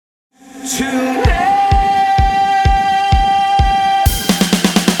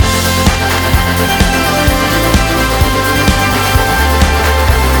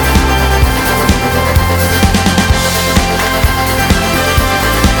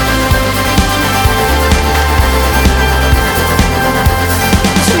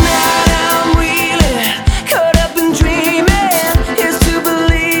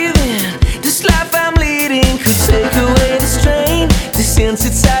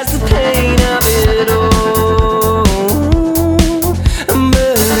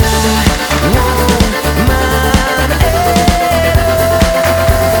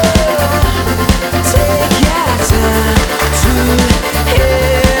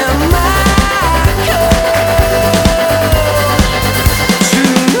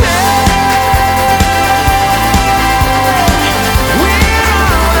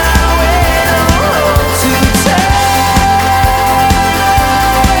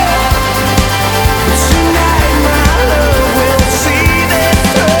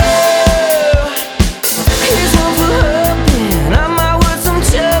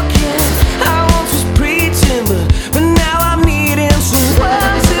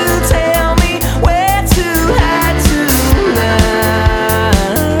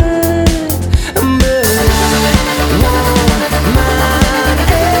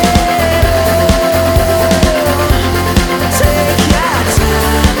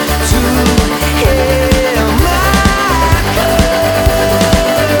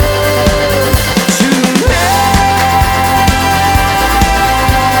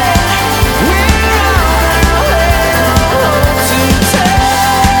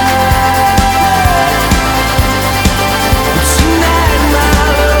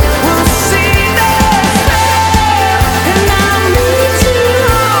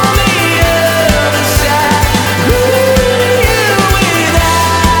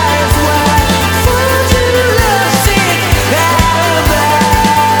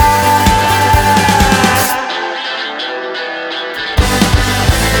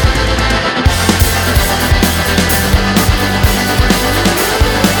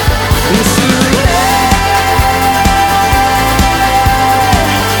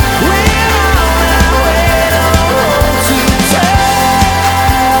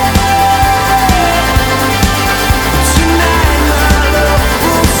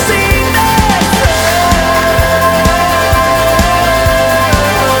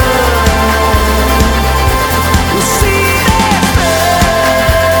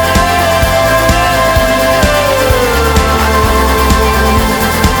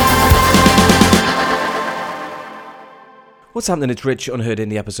What's happening? It's Rich, Unheard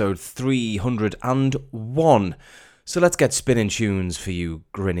Indie episode 301. So let's get spinning tunes for you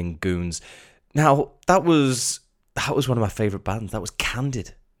grinning goons. Now, that was one of my favourite bands. That was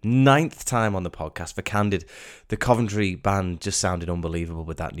Candid. 9th time on the podcast for Candid. The Coventry band just sounded unbelievable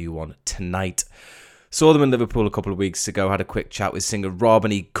with that new one, Tonight. Saw them in Liverpool a couple of weeks ago, had a quick chat with singer Rob,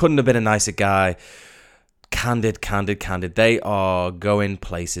 and he couldn't have been a nicer guy. Candid. They are going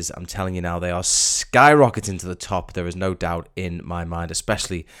places. I'm telling you now, they are skyrocketing to the top. There is no doubt in my mind,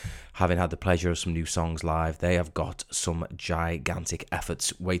 especially having had the pleasure of some new songs live. They have got some gigantic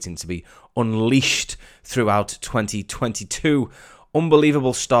efforts waiting to be unleashed throughout 2022.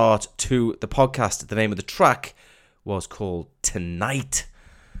 Unbelievable start to the podcast. The name of the track was called Tonight.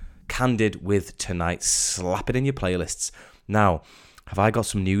 Candid with Tonight. Slap it in your playlists. Now, have I got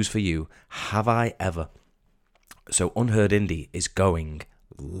some news for you? Have I ever? So Unheard Indie is going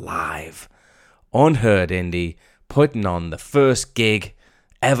live. Unheard Indie putting on the first gig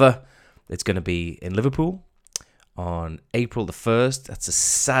ever. It's going to be in Liverpool on April the 1st. That's a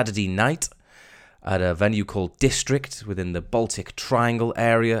Saturday night at a venue called District within the Baltic Triangle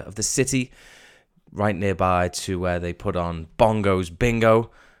area of the city, right nearby to where they put on Bongo's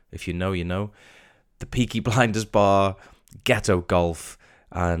Bingo. If you know, you know. The Peaky Blinders Bar, Ghetto Golf,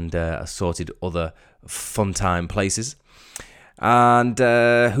 and assorted other fun time places. And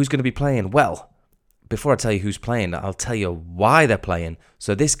who's going to be playing? Well, before I tell you who's playing, I'll tell you why they're playing.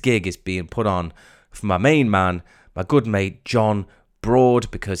 So this gig is being put on for my main man, my good mate John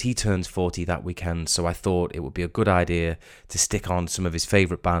Broad, because he turns 40 that weekend. So I thought it would be a good idea to stick on some of his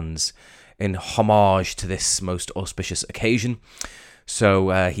favourite bands in homage to this most auspicious occasion.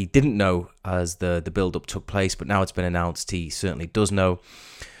 So he didn't know as the build-up took place, but now it's been announced, he certainly does know.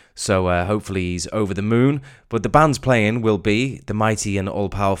 So hopefully he's over the moon. But the bands playing will be the mighty and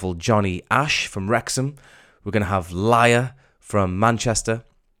all-powerful Johnny Ash from Wrexham. We're going to have Liar from Manchester.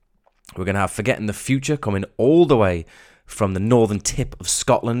 We're going to have Forgetting the Future coming all the way from the northern tip of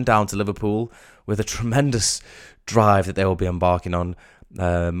Scotland down to Liverpool with a tremendous drive that they will be embarking on.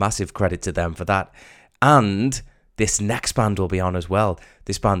 Massive credit to them for that. And this next band will be on as well.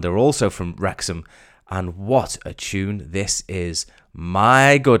 This band are also from Wrexham, and what a tune this is.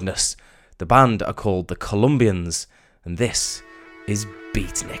 My goodness. The band are called the Colombians, and this is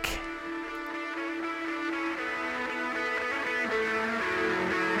Beatnik.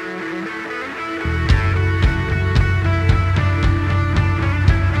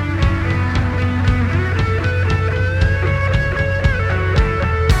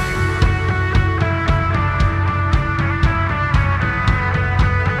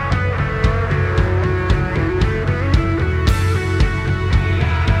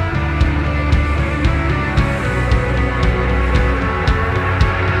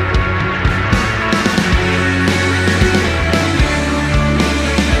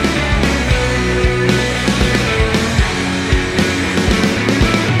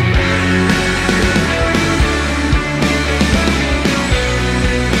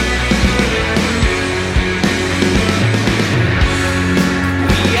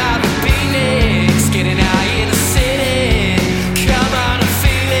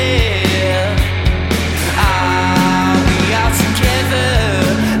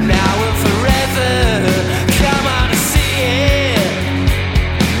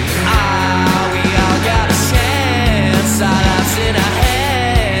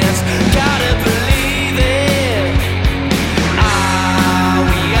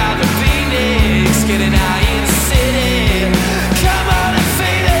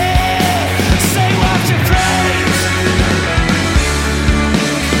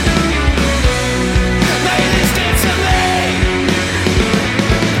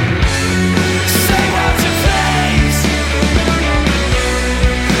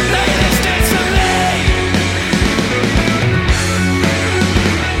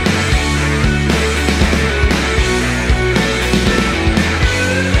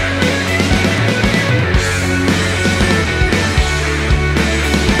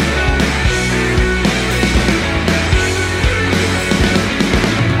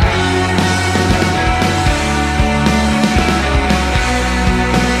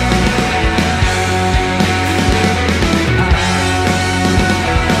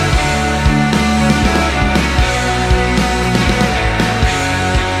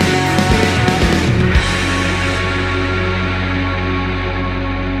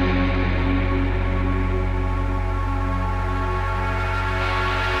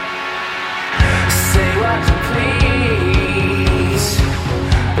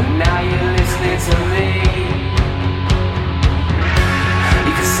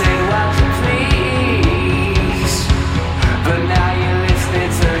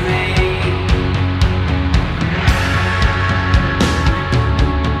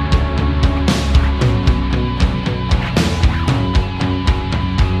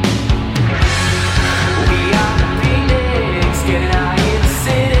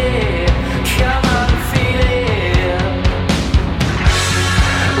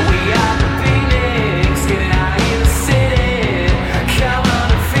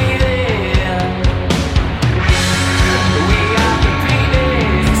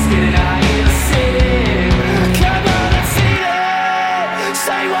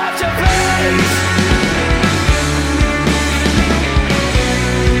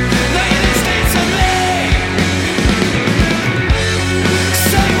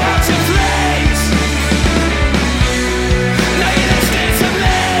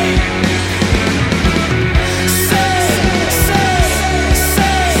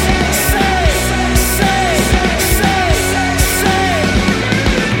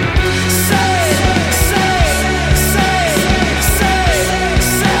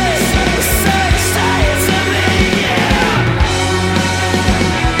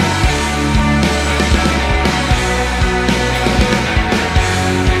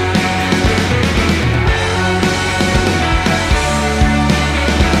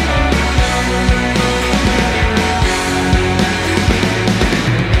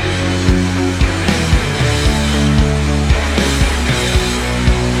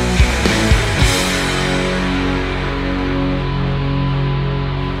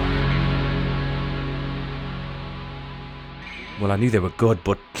 Well, I knew they were good,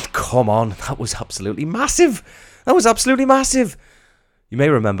 but come on, that was absolutely massive. That was absolutely massive. You may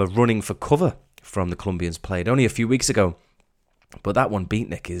remember Running for Cover from the Colombians played only a few weeks ago. But that one,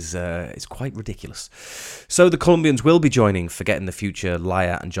 Beatnik, is quite ridiculous. So the Colombians will be joining Forgetting the Future,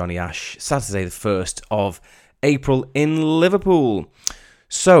 Liar and Johnny Ash Saturday the 1st of April in Liverpool.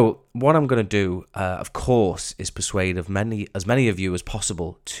 So what I'm going to do, of course, is persuade as many of you as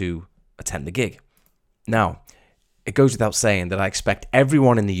possible to attend the gig. Now, it goes without saying that I expect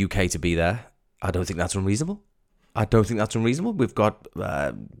everyone in the UK to be there. I don't think that's unreasonable. We've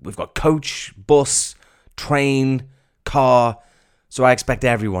got coach, bus, train, car. So I expect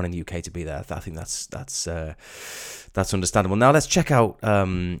everyone in the UK to be there. I think that's understandable. Now let's check out. What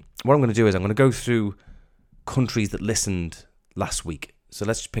I'm going to do is I'm going to go through countries that listened last week. So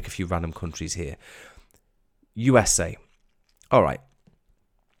let's just pick a few random countries here. USA. All right.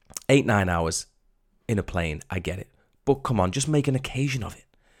 8-9 hours in a plane. I get it. But come on, just make an occasion of it.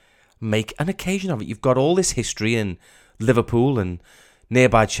 You've got all this history in Liverpool and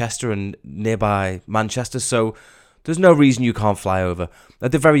nearby Chester and nearby Manchester. So there's no reason you can't fly over.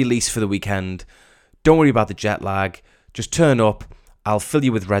 At the very least for the weekend. Don't worry about the jet lag. Just turn up. I'll fill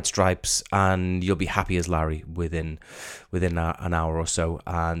you with red stripes and you'll be happy as Larry within an hour or so.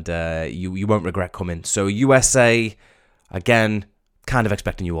 And you won't regret coming. So USA, again, kind of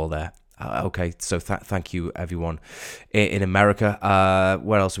expecting you all there. Okay, so thank you, everyone in America.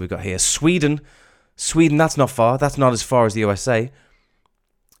 Where else have we got here? Sweden, that's not far. That's not as far as the USA.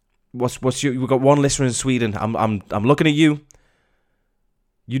 We've got one listener in Sweden. I'm looking at you.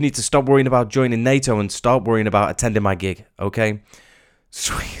 You need to stop worrying about joining NATO and start worrying about attending my gig, okay?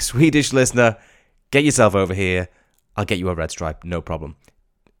 Swedish listener, get yourself over here. I'll get you a red stripe, no problem.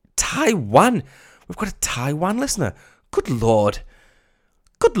 Taiwan. We've got a Taiwan listener. Good Lord.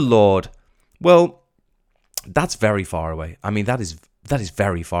 Well, that's very far away. I mean, that is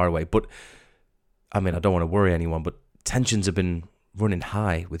very far away. But, I mean, I don't want to worry anyone, but tensions have been running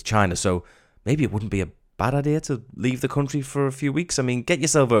high with China, so maybe it wouldn't be a bad idea to leave the country for a few weeks. I mean, get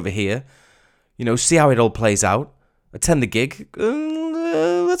yourself over here, see how it all plays out, attend the gig,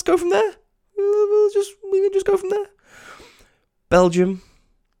 let's go from there. We can just go from there. Belgium,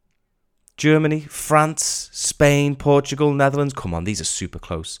 Germany, France, Spain, Portugal, Netherlands. Come on, these are super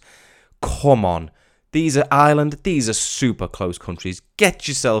close. Come on. These are Ireland. These are super close countries. Get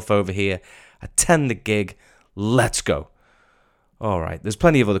yourself over here. Attend the gig. Let's go. All right. There's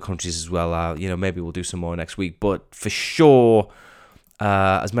plenty of other countries as well. Maybe we'll do some more next week. But for sure,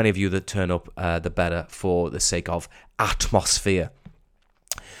 as many of you that turn up, the better for the sake of atmosphere.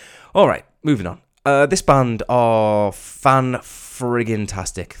 All right. Moving on. This band are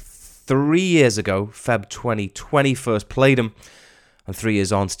fan-friggin-tastic. 3 years ago, Feb 2020, first played them. And 3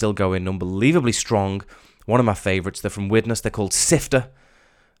 years on, still going unbelievably strong. One of my favourites. They're from Widnes. They're called Sifter.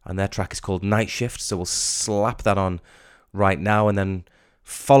 And their track is called Night Shift. So we'll slap that on right now. And then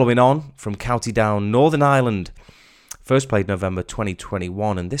following on from County Down, Northern Ireland. First played November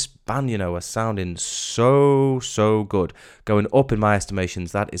 2021. And this band, are sounding so good. Going up in my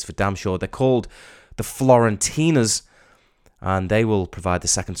estimations. That is for damn sure. They're called the Florentinas. And they will provide the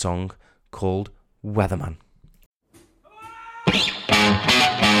second song called Weatherman.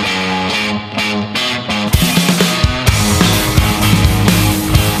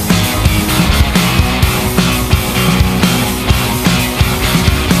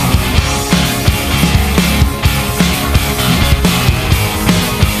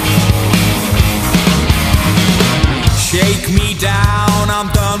 Shake me down,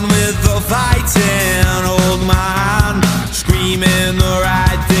 I'm done with the fighting. Hold my hand, screaming the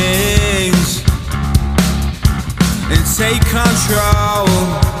right things, and take control.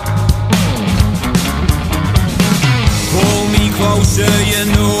 Pull me closer,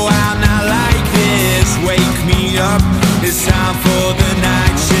 I'm not like this. Wake me up, it's time for the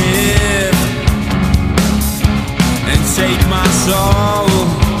night shift, and take my soul.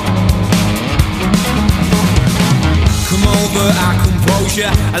 Come over, I compose you,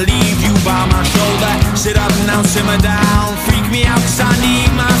 I leave you by my shoulder. Sit up now, simmer down, freak me out 'cause I need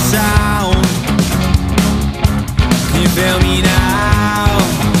my sound. Can you feel me now?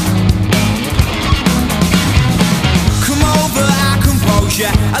 Come over, I compose you,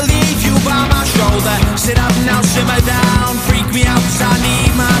 I leave you by my shoulder. Sit up now, simmer down, freak me out 'cause I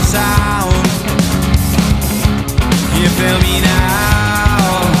need my sound. Can you feel me now?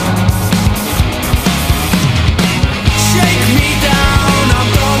 Shake me down, I'm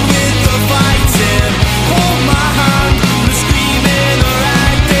done with the fighting. Hold my hand, I'm screaming the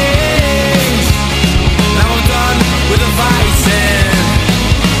right things. Now I'm done with the fighting.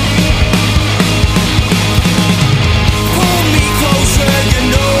 Pull me closer,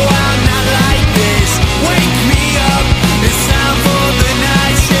 I'm not like this. Wake me up, it's time for the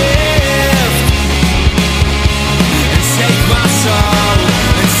night shift, and take my soul.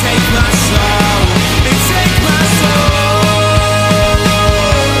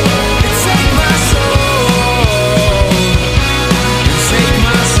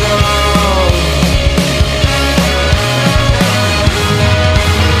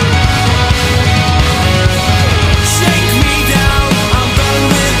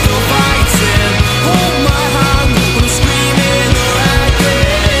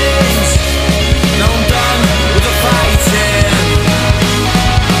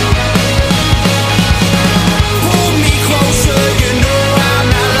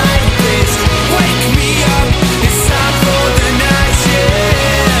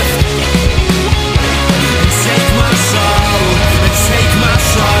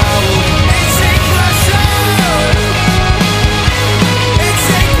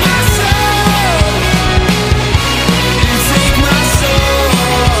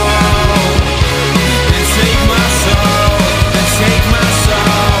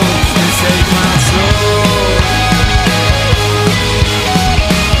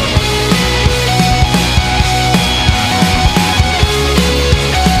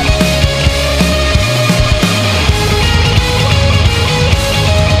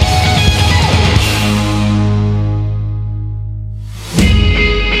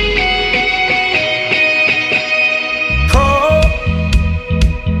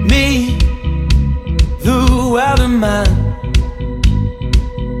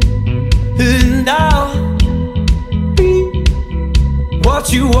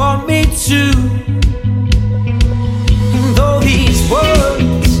 what you want me to. Though these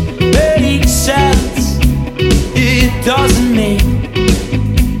words make sense, it doesn't mean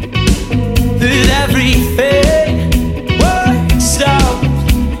that everything works out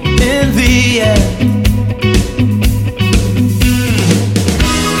in the end.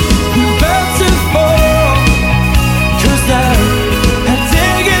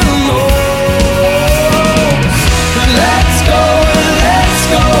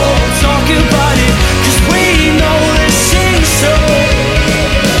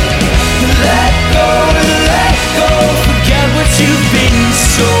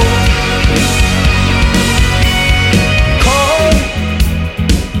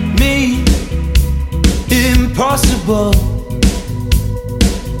 Impossible,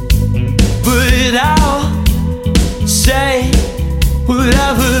 but I'll say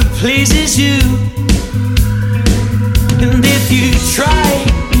whatever pleases you. And if you try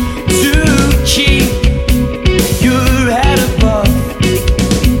to keep your head above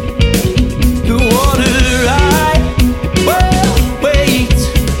the water, I will wait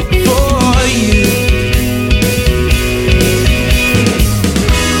for you.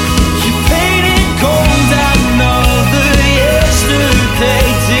 You painted gold another yesterday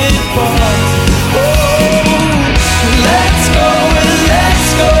depart. Oh, let's go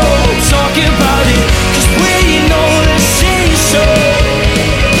talk about it, 'cause we know the seesaw.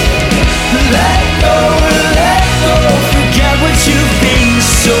 Let go, forget what you've been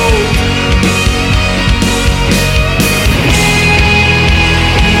sold.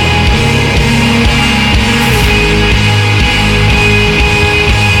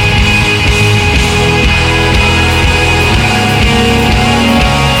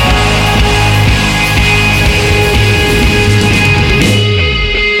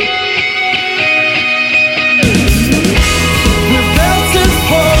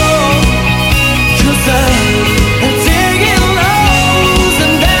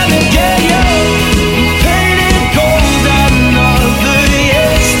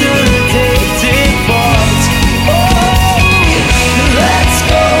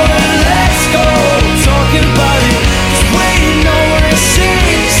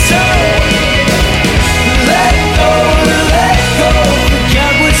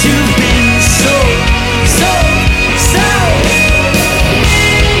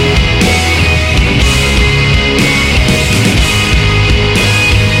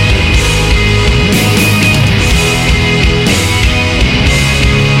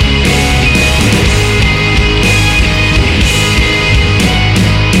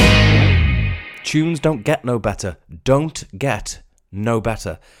 Tunes don't get no better. Don't get no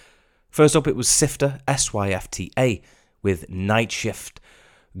better. First up, it was Sifter, SYFTA, with Night Shift.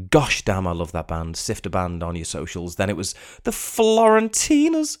 Gosh damn, I love that band. Sifter Band on your socials. Then it was the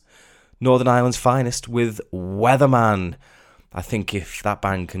Florentinas, Northern Ireland's finest, with Weatherman. I think if that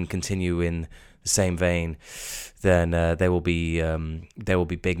band can continue in the same vein, then there will be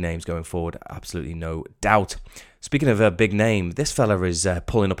big names going forward. Absolutely no doubt. Speaking of a big name, this fella is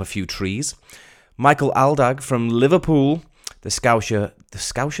pulling up a few trees. Michael Aldag from Liverpool. The Scouser?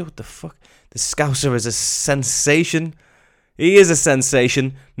 What the fuck? The Scouser is a sensation. He is a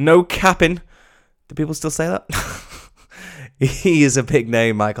sensation. No capping. Do people still say that? He is a big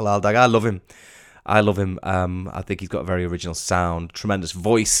name, Michael Aldag. I love him. I think he's got a very original sound, tremendous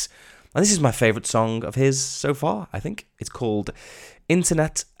voice. And this is my favourite song of his so far, I think. It's called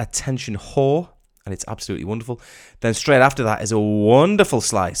Internet Attention Whore, and it's absolutely wonderful. Then straight after that is a wonderful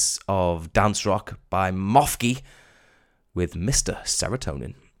slice of dance rock by Mofke with Mr.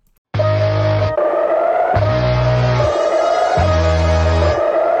 Serotonin.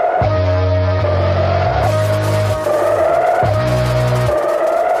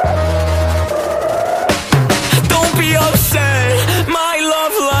 Don't be upset, my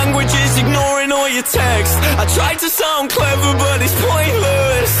love language is ignoring all your text. I tried to sound clever but it's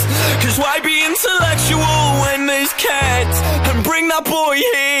pointless, 'cause why be intellectual when there's cat? And bring that boy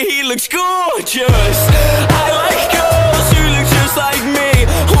here, he looks gorgeous. I like girls who look just like me,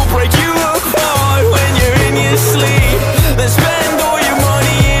 who'll break you apart when you're in your sleep. Then spend all your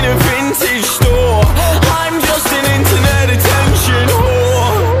money in a vintage store. I'm just an internet attention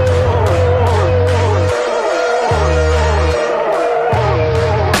whore.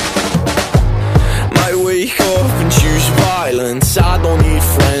 Might wake up and choose violence. I don't need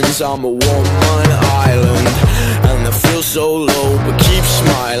friends, I'm a one-man island. And I feel so low but keep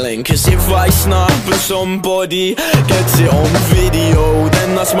smiling. smiling. Cause if I snap and somebody gets it on video,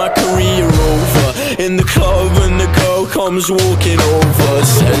 then that's my career over. In the club and the girl comes walking over,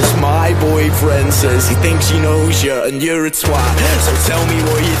 says my boyfriend says he thinks he knows you and you're a twat. So tell me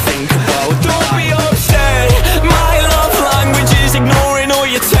what you think about that. Don't be upset, my love language is ignoring all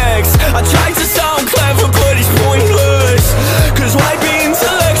your texts. I tried to sound clever but it's pointless. Cause why be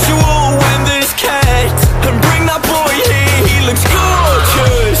intellectual when there's cat? And bring that boy here, he looks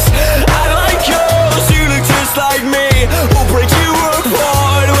gorgeous. I like girls who look just like me, who'll break you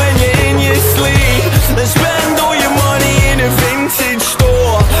apart when you're in your sleep and spend all your money in a vintage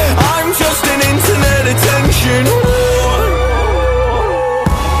store. I'm just an internet attention whore.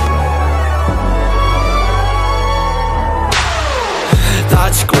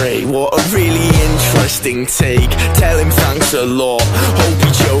 That's great, what a really interesting take. Tell him thanks a lot. Hope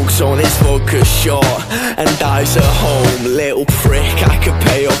he chokes on his vodka shot and dies at home. Little prick, I could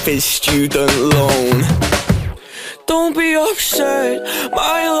pay off his student loan. Don't be upset,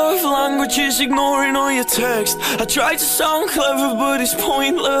 my love language is ignoring all your text. I tried to sound clever but it's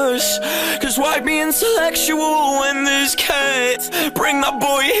pointless. Cause why be intellectual when there's cat? Bring that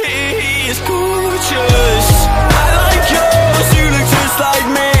boy here, he is gorgeous. I like girls who look just like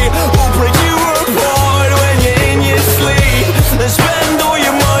me, who'll break you apart when you're in your sleep and spend all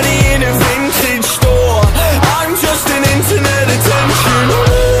your money in a vintage store. I'm just an internet attention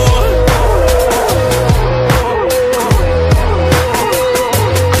whore.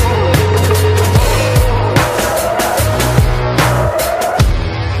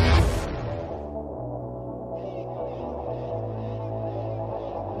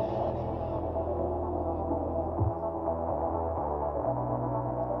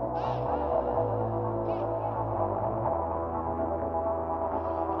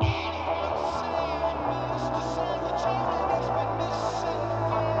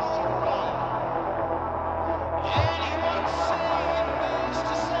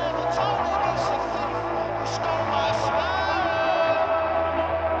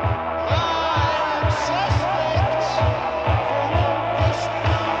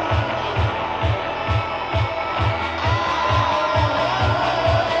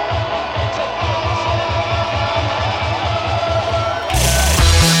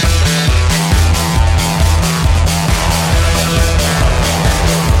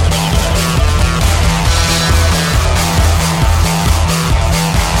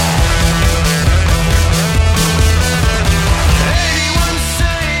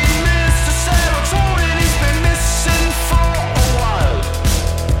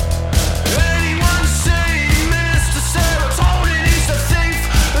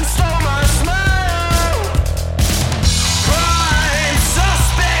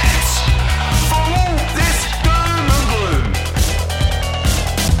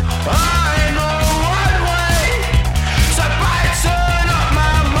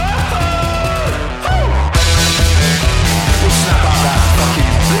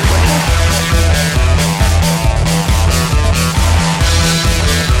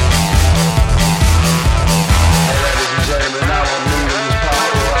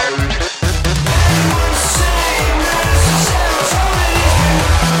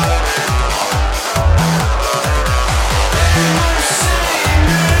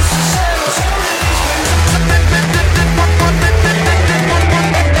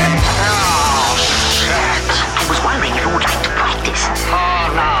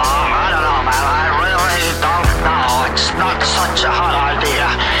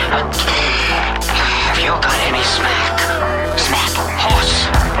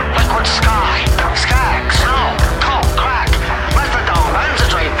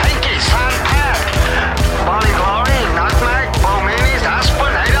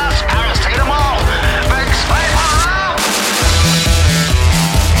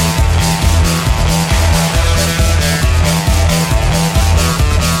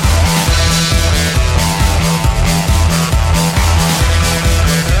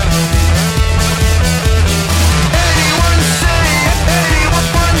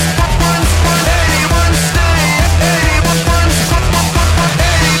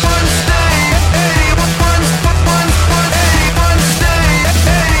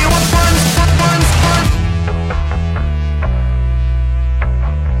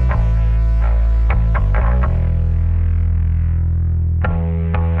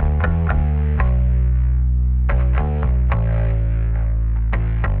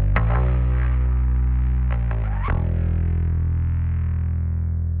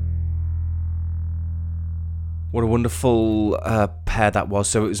 What a wonderful pair that was.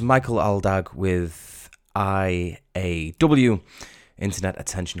 So it was Michael Aldag with IAW internet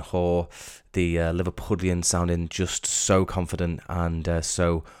attention whore, the Liverpudlian, sounding just so confident and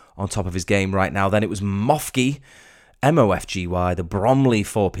so on top of his game right now. Then it was Mofgy, MOFGY, the Bromley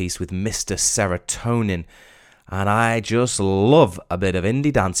 4-piece with Mr. Serotonin. And I just love a bit of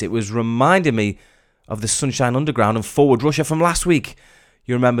indie dance. It was reminding me of the Sunshine Underground and Forward Rusher from last week.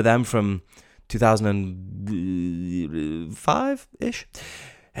 You remember them from 2005-ish?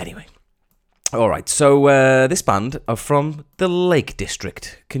 Anyway. Alright, so this band are from the Lake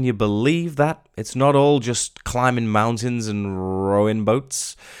District. Can you believe that? It's not all just climbing mountains and rowing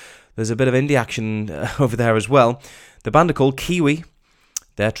boats. There's a bit of indie action over there as well. The band are called Kiwi.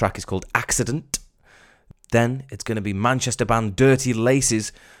 Their track is called Accident. Then it's going to be Manchester band Dirty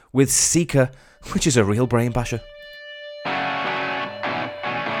Laces with Seeker, which is a real brain basher.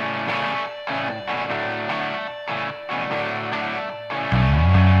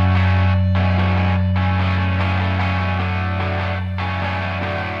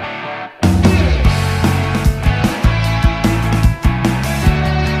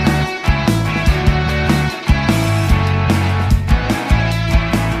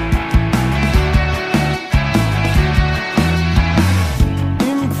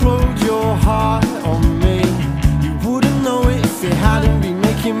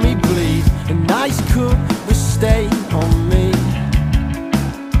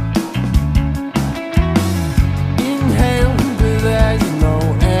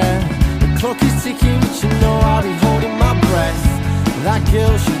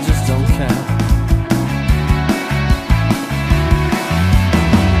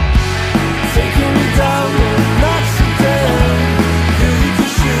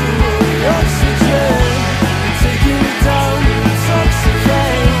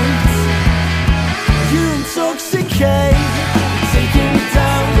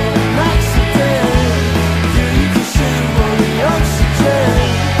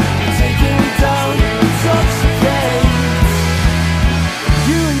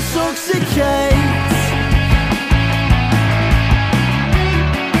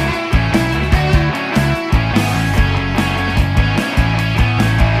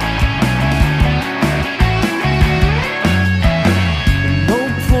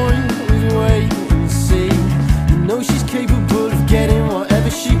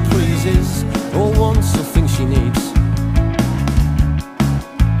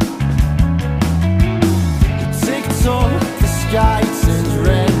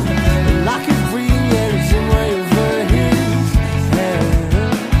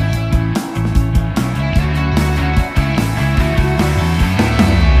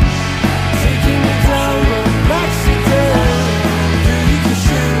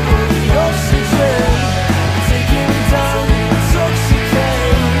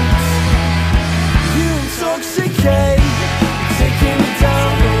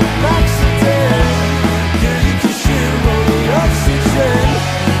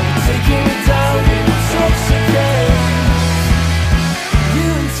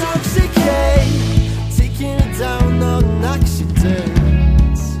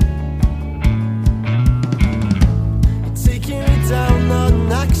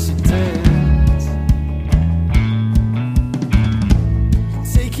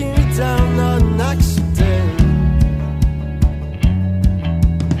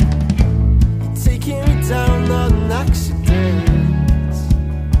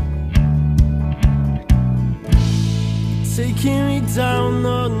 Taking me down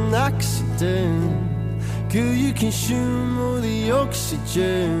on an accident. Girl, you consume all the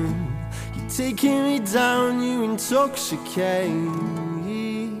oxygen. You're taking me down, you intoxicate.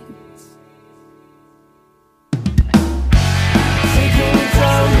 Taking me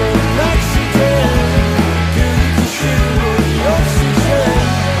down on an accident. Girl, you consume all the oxygen.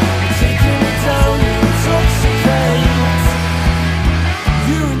 You're taking me down, you intoxicate.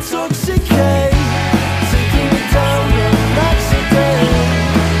 You intoxicate. Taking me down on an accident.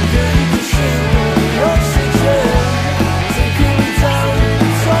 Girl, you consume all the oxygen. Taking me down, you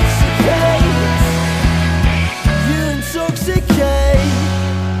intoxicate. You intoxicate.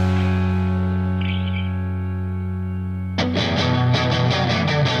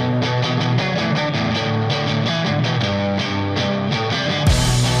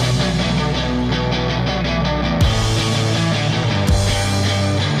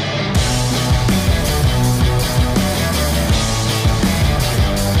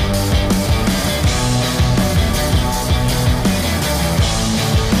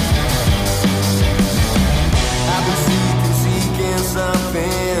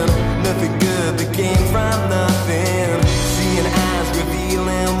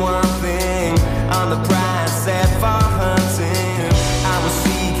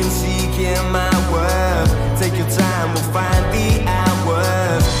 find the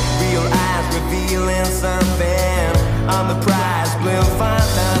hours. Real eyes revealing something. On the prize, we'll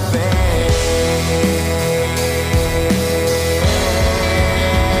find nothing.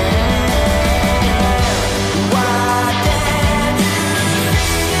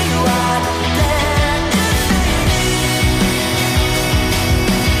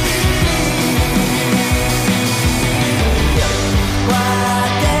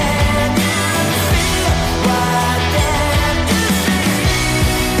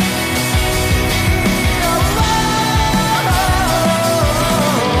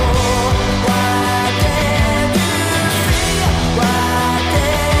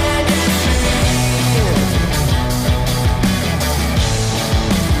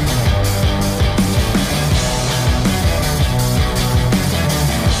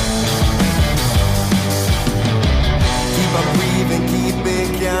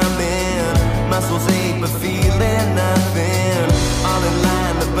 Muscles ache but feeling nothing. All in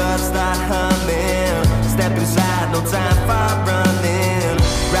line, the birds start humming. Step inside, no time for running.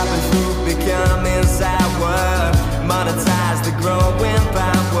 Rapping through, becoming sour. Monetize the growing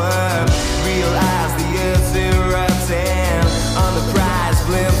power. Realize the earth's erupting. On the prize,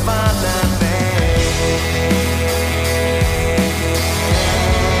 blimp for nothing.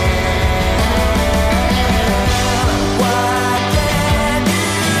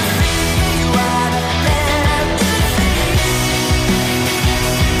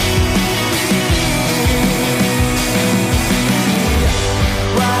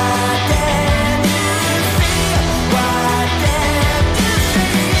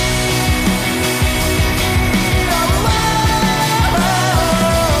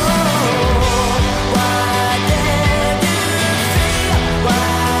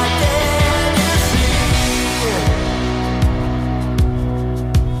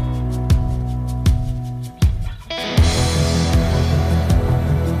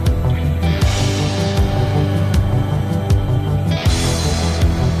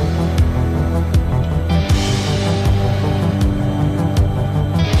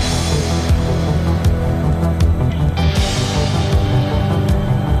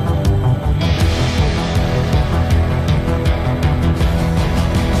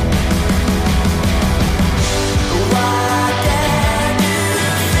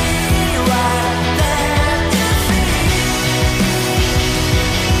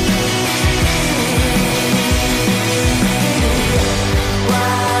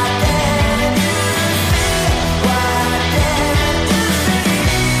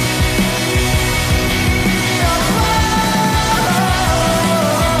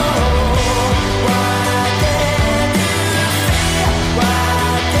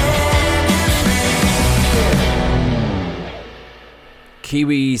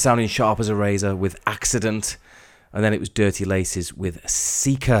 Kiwi sounding sharp as a razor with Accident, and then it was Dirty Laces with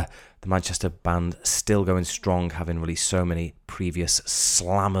Seeker, the Manchester band still going strong, having released so many previous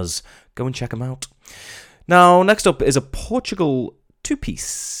slammers. Go and check them out. Now, next up is a Portugal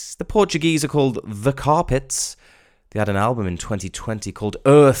two-piece. The Portuguese are called The Carpets. They had an album in 2020 called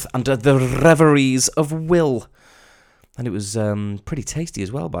Earth and the Reveries of Will. And it was pretty tasty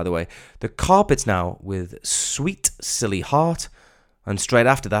as well, by the way. The Carpets now with Sweet Silly Heart. And straight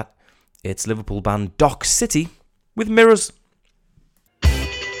after that, it's Liverpool band Dock City with Mirrors.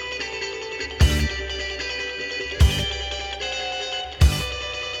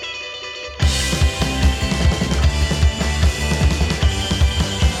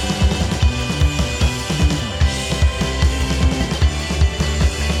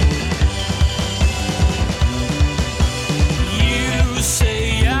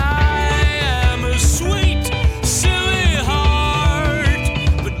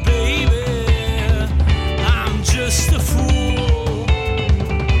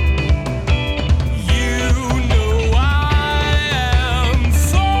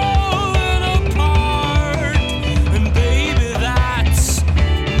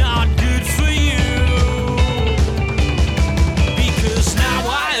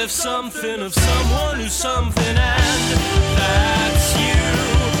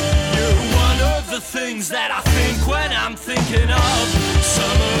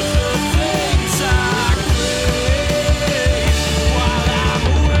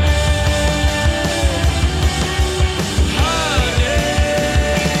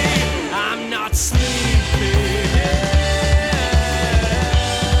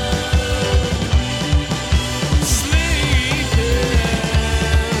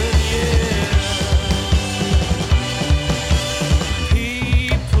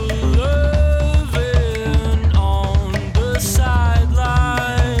 People loving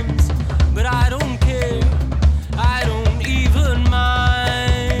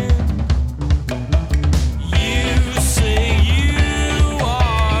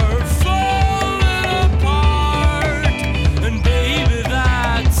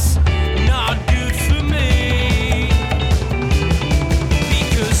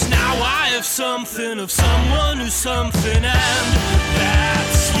of someone who's something, and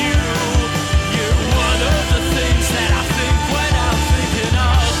that's you. You're one of the things that I think when I'm thinking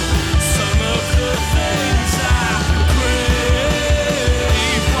of some of the things I crave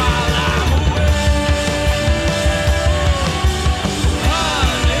while I'm away.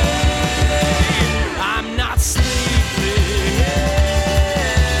 Honey, I'm not sleeping.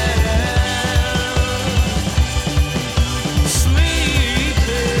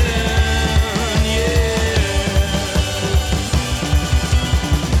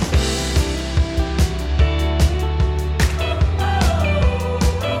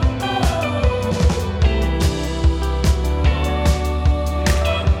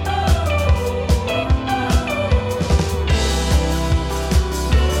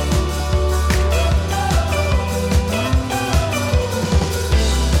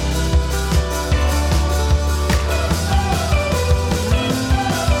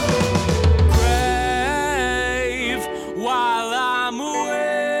 While I'm awake,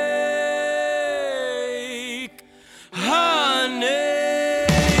 honey,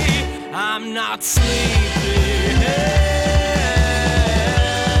 I'm not sleeping.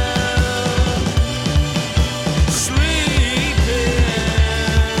 Sleeping,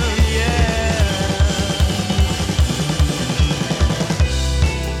 yeah.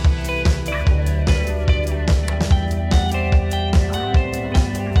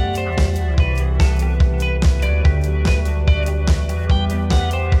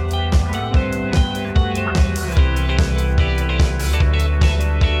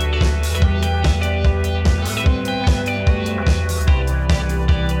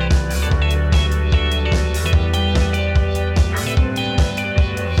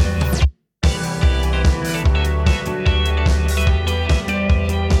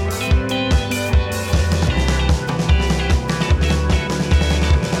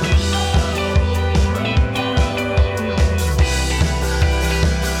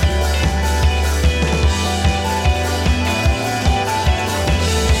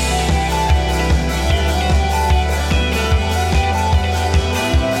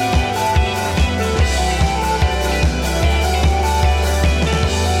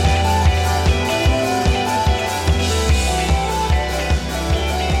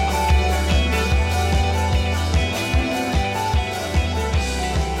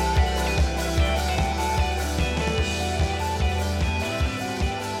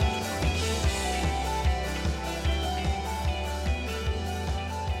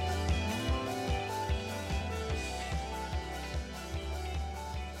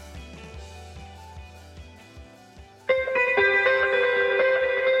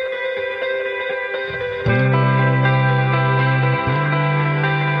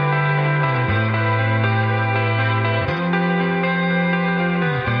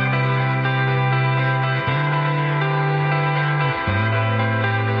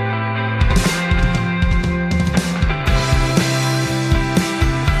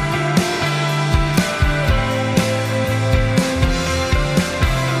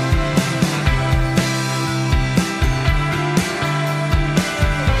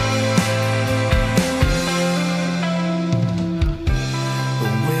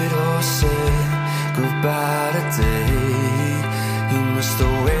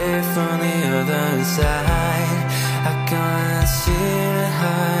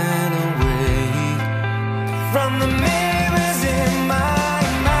 From the mirrors in my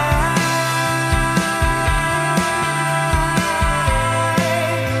mind,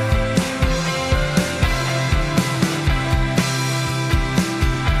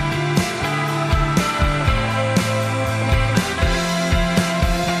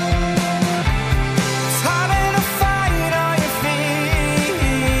 it's harder to fight all you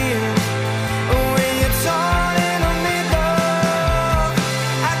feel when you're torn in the middle.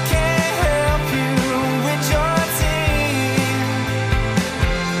 I can't help you with your tears.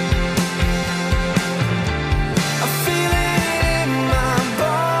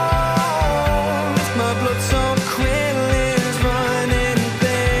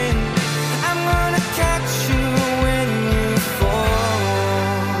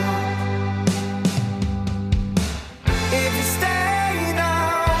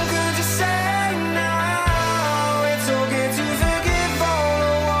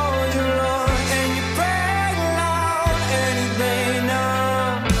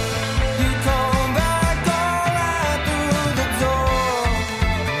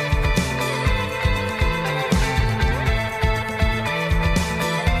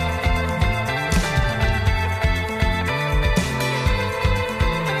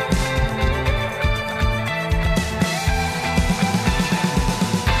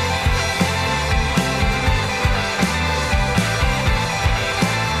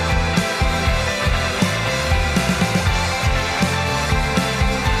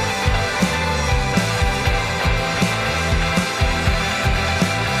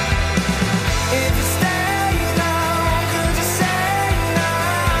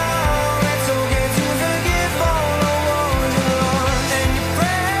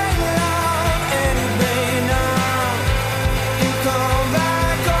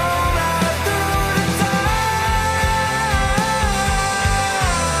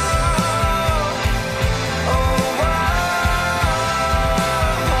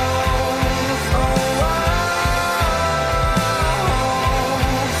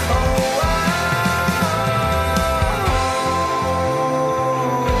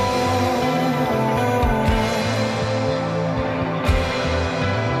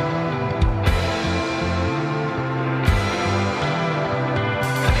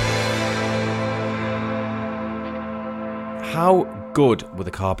 how good were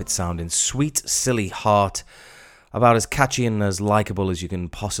the Carpets sounding? Sweet, silly heart, about as catchy and as likeable as you can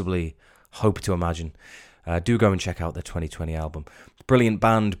possibly hope to imagine. Do go and check out their 2020 album. Brilliant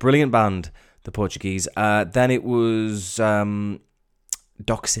band, the Portuguese. Then it was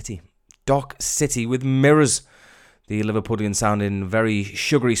Doc City with Mirrors, the Liverpudlian sounding very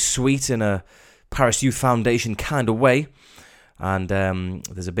sugary sweet in a Paris Youth Foundation kind of way. And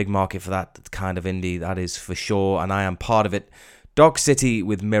there's a big market for that kind of indie, that is for sure, and I am part of it. Doc City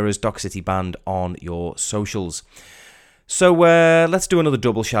with Mirrors, Doc City Band on your socials. So let's do another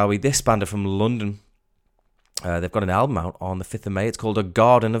double, shall we? This band are from London. They've got an album out on the 5th of May. It's called A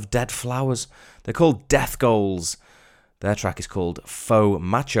Garden of Dead Flowers. They're called Death Goals. Their track is called Faux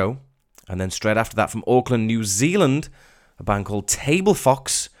Macho. And then straight after that, from Auckland, New Zealand, a band called Table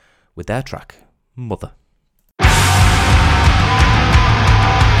Fox with their track Mother.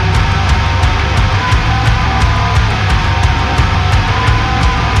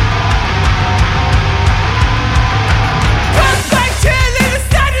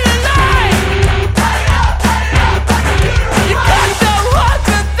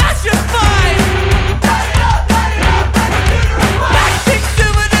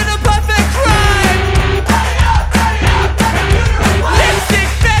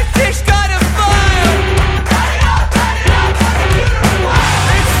 Lipstick, fish, got a file.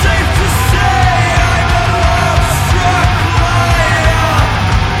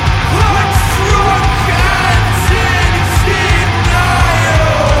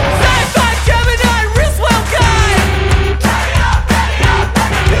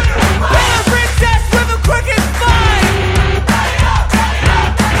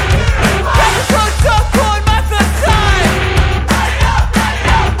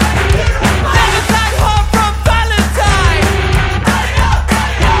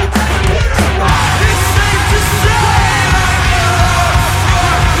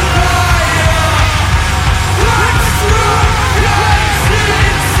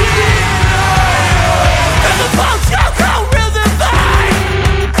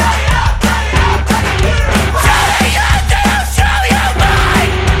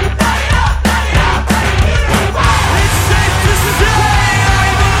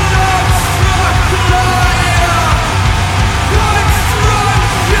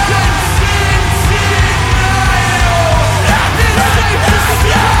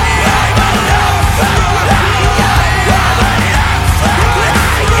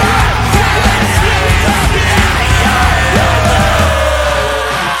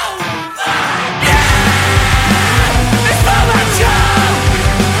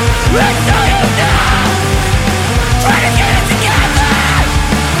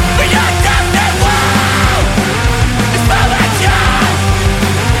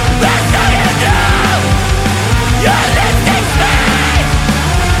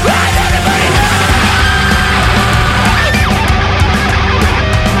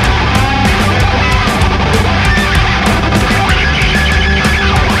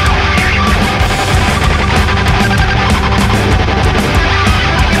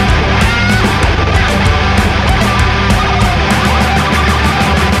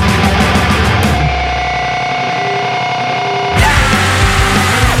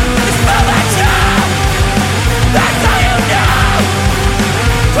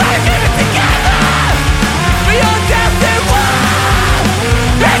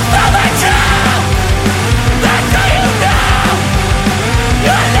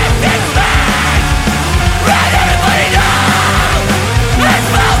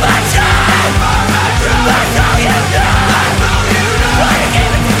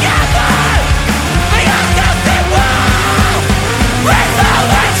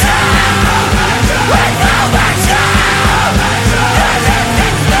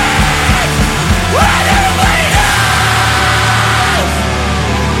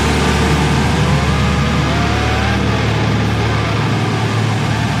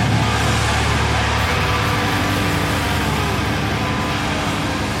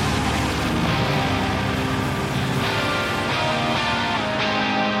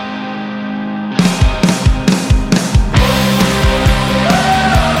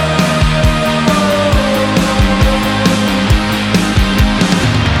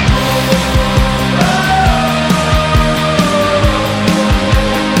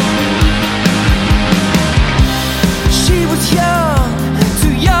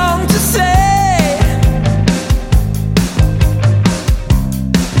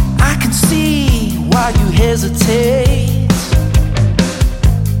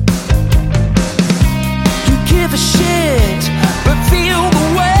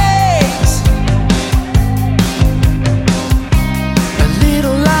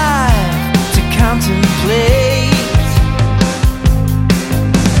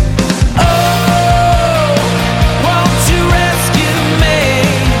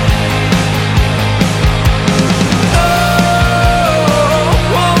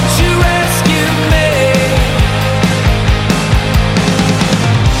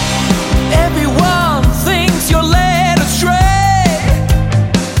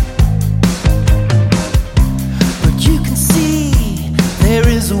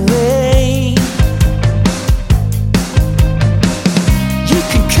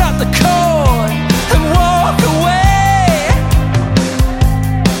 the cord and walk away.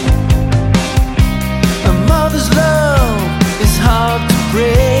 A mother's love is hard to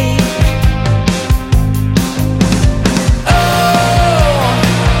break. Oh,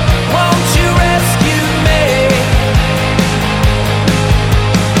 won't you rescue me?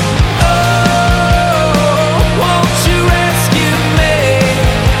 Oh, won't you rescue me?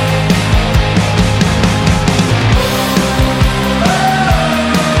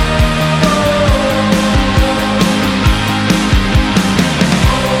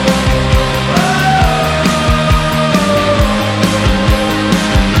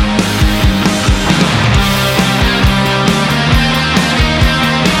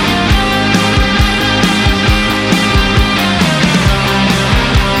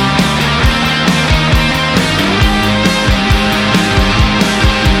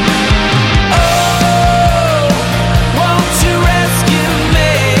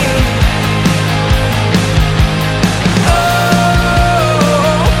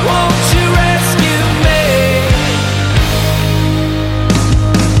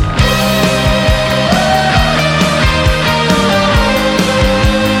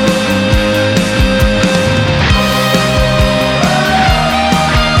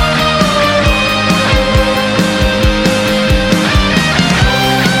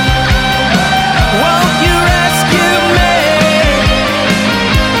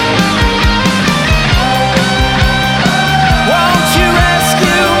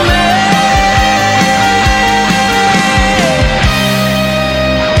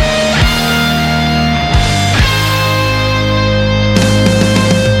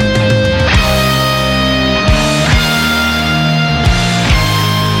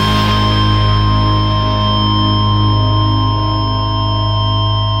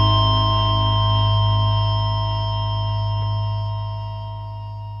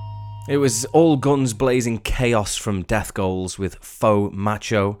 It was all guns blazing chaos from Death Goals with Faux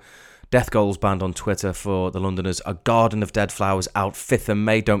Macho. Death Goals banned on Twitter for the Londoners. A Garden of Dead Flowers out 5th of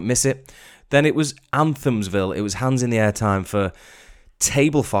May, don't miss it. Then it was Anthemsville. It was Hands in the Air time for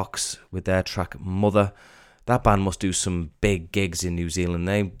Table Fox with their track Mother. That band must do some big gigs in New Zealand.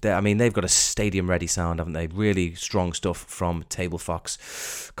 They've got a stadium-ready sound, haven't they? Really strong stuff from Table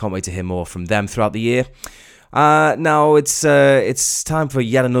Fox. Can't wait to hear more from them throughout the year. Now it's time for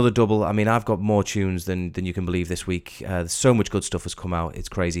yet another double. I mean, I've got more tunes than you can believe this week. So much good stuff has come out. It's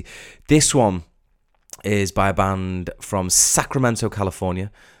crazy. This one is by a band from Sacramento,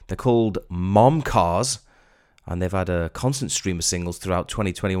 California. They're called Mom Cars, and they've had a constant stream of singles throughout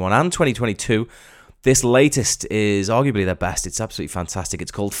 2021 and 2022. This latest is arguably their best. It's absolutely fantastic.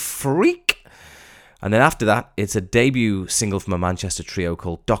 It's called Freak. And then after that, it's a debut single from a Manchester trio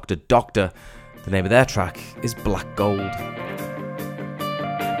called Dr. Doctor. The name of their track is Black Gold.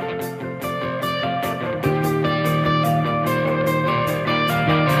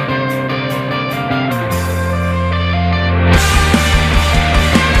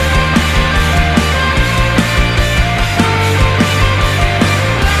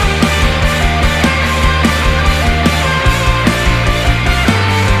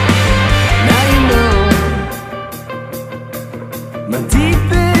 My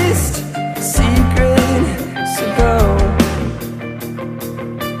deepest secret, so go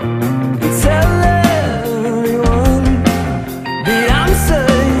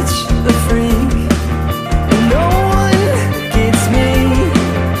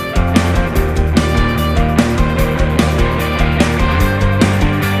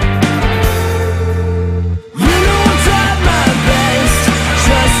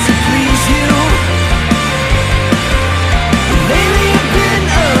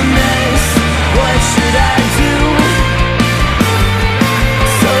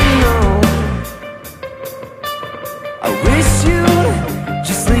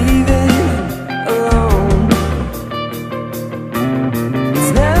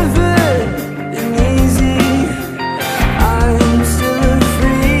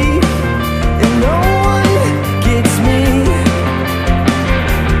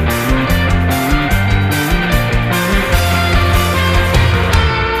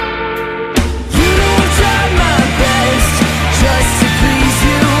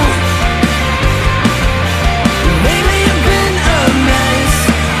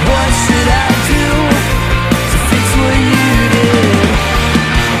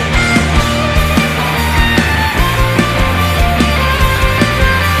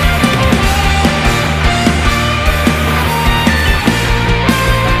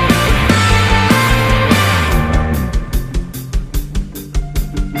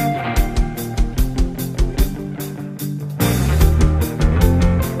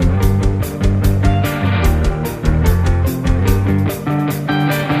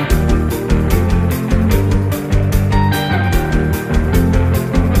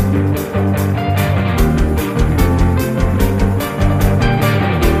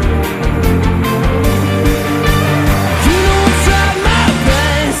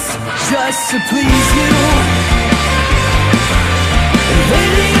to please you.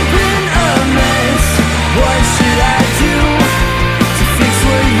 Lately you've been a mess. What should I do to fix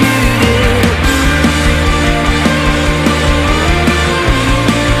what you did?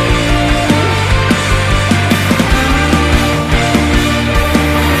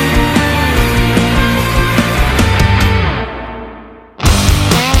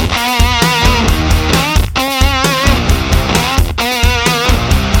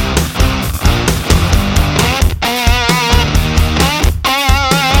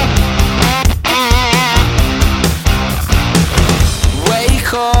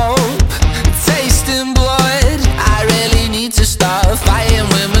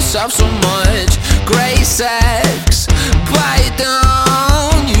 So much grey sex, bite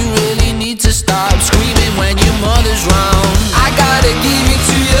down. You really need to stop screaming when your mother's round. I gotta give it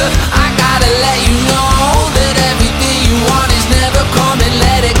to you, I gotta let you know that everything you want is never coming,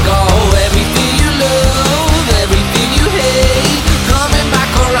 let it go. Everything you love, everything you hate, coming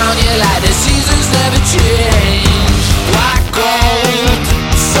back around you like the seasons never change. Black gold,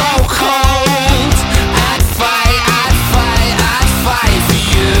 so cold, I'd fight for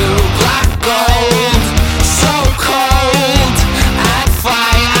you. Black gold, so cold, I'd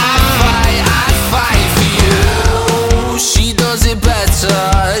fight for you. She does it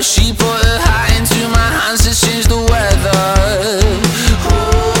better. She put her hat into my hands to change the weather.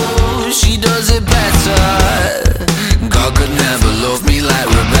 Ooh, she does it better. God could never love me like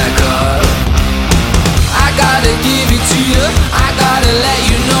Rebecca. I gotta give it to you, I gotta let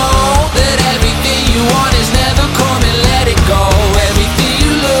you know that everything you want is never coming, let it go. Everything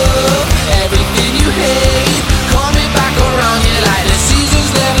you love, everything you hate, coming back around you like the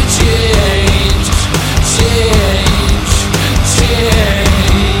seasons never change. Change, change.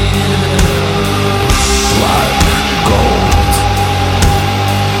 Black gold,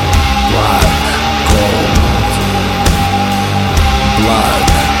 black gold, black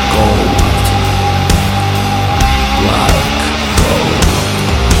gold, black gold.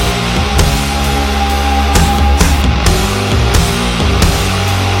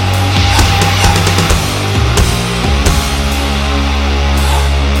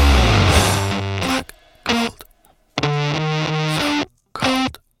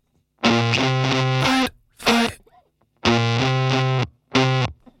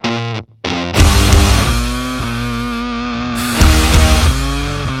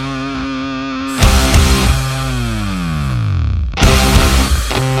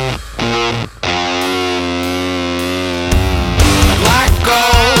 Black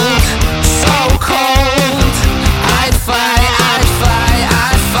gold, so cold, I'd fight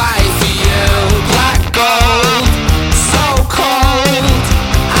for you. Black gold, so cold,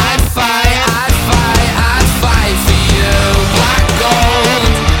 I'd fight for you. Black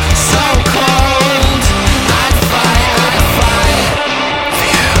gold, so cold, I'd fight for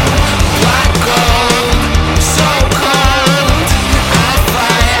you. Black gold, so cold, I'd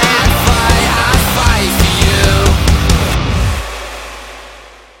fight for you.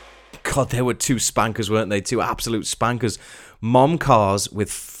 God, there were two spankers, weren't they? Two absolute spankers. Mom Cars with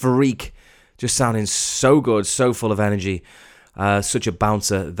Freak, just sounding so good, so full of energy. Such a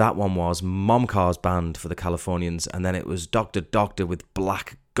bouncer that one was. Mom Cars band for the Californians, and then it was Dr. Doctor with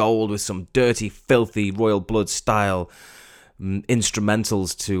Black Gold with some dirty, filthy Royal Blood style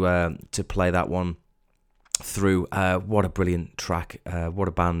instrumentals to play that one through. What a brilliant track. What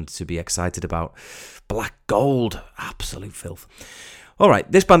a band to be excited about. Black Gold, absolute filth. All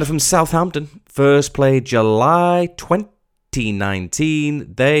right, this band are from Southampton. First played July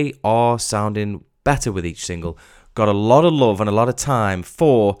 2019. They are sounding better with each single. Got a lot of love and a lot of time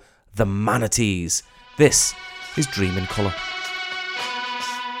for the Manatees. This is Dream in Colour.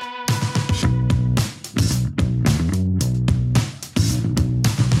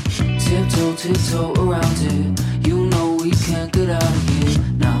 Tiptoe, tiptoe around it. You know we can't get out of here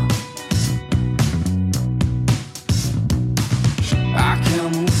now. I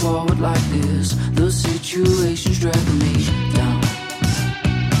can't move forward like this. The situation's dragging me down.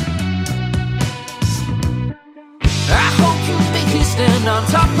 I hope you make me stand on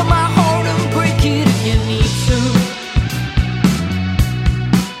top of my heart and break it if you need to.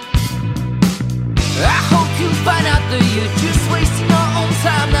 I hope you find out that you're just wasting your own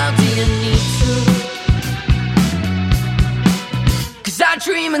time. Now do you need to? 'Cause I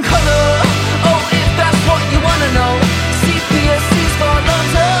dream in color. Oh, if that's what you wanna know. CPSC's gone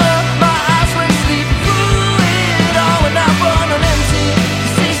under. My eyes were sleeping through it all when I run on empty.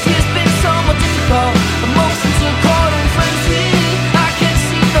 'Cause this year's been so much difficult. Emotions are caught in frenzy. I can't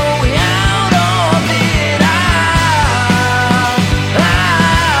see no way out of it.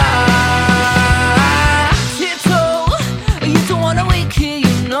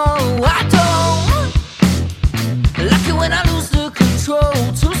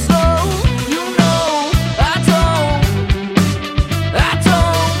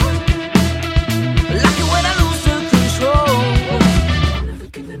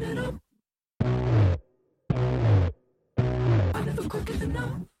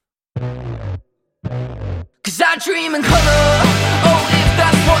 'Cause I dream in color. Oh, if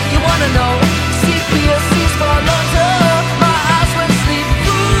that's what you wanna know. Sepia seas for London. My eyes went sleep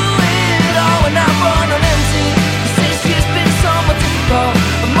through it all when I run on empty. Since she's been somewhat difficult,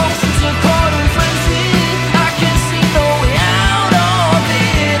 emotions are caught in frenzy. I can see no way out of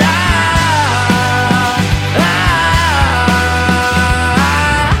it.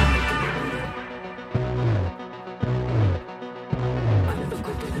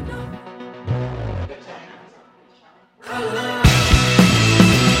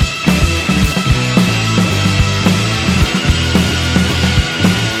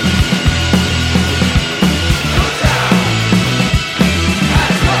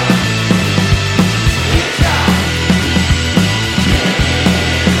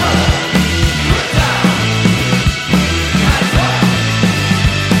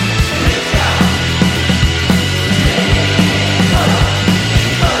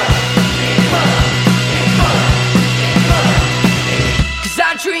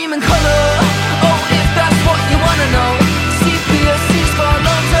 Dream in color. Oh, if that's what you wanna know. Sepia seas for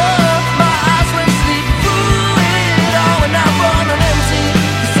London. My eyes went sleep through it all when I run on empty.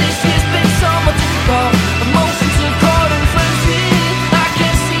 Since she's been somewhat difficult, emotions are caught in frenzy. I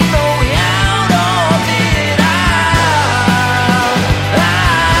can see no way out of it.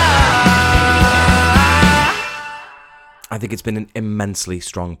 I think it's been an immensely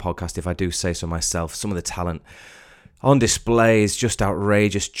strong podcast, if I do say so myself. Some of the talent on display is just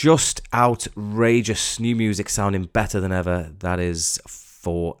outrageous. New music sounding better than ever. That is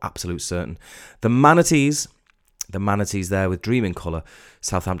for absolute certain. The Manatees there with Dream in Colour,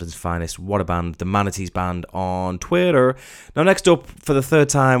 Southampton's finest. What a band. The Manatees Band on Twitter. Now, next up, for the third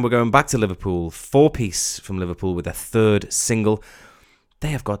time, we're going back to Liverpool. 4-piece from Liverpool with their third single. They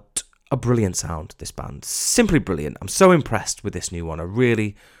have got a brilliant sound, this band. Simply brilliant. I'm so impressed with this new one. I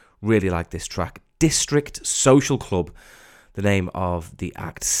really, really like this track. District Social Club, the name of the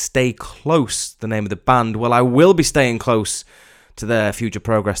act. Stay Close, the name of the band. Well, I will be staying close to their future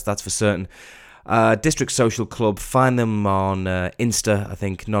progress, that's for certain. District Social Club, find them on Insta, I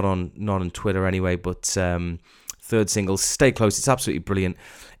think, not on Twitter anyway, but third single, Stay Close. It's absolutely brilliant.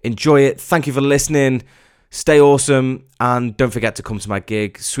 Enjoy it. Thank you for listening. Stay awesome, and don't forget to come to my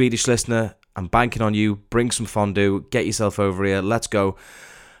gig. Swedish listener, I'm banking on you. Bring some fondue. Get yourself over here. Let's go.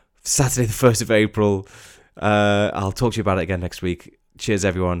 Saturday the 1st of April. I'll talk to you about it again next week. Cheers,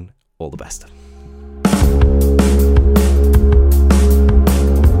 everyone. All the best.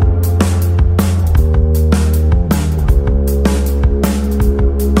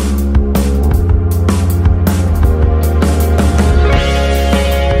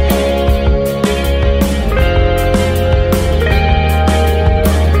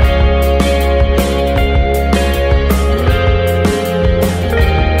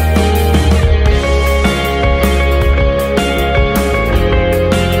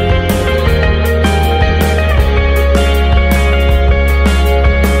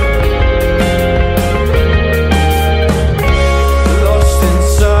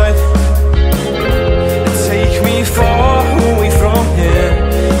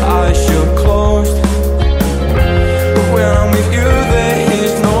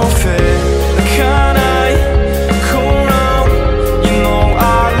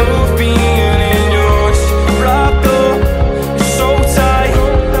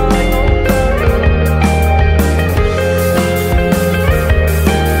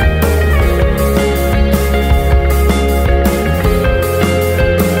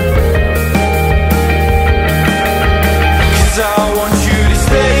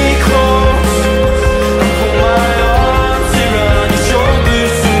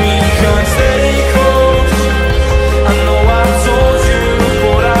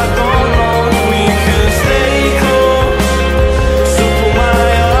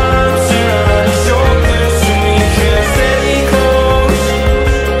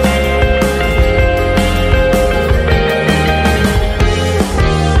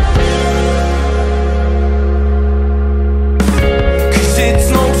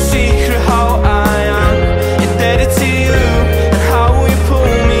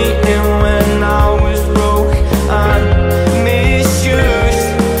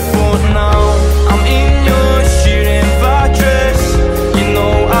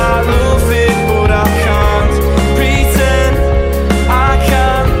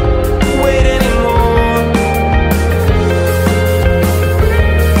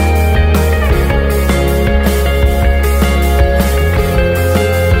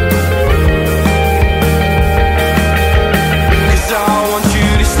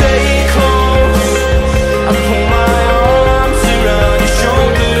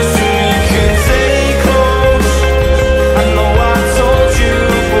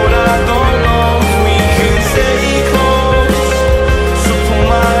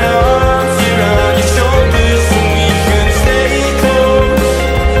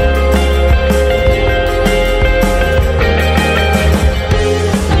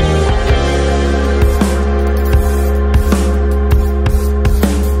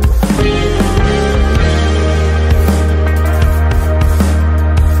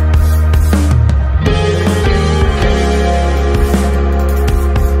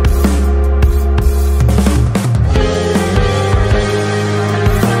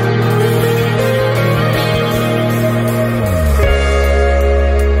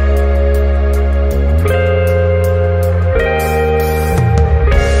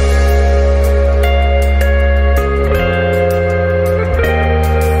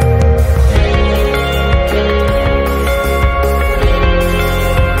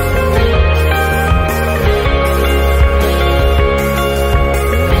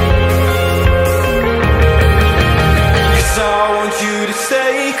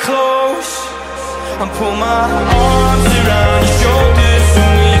 far.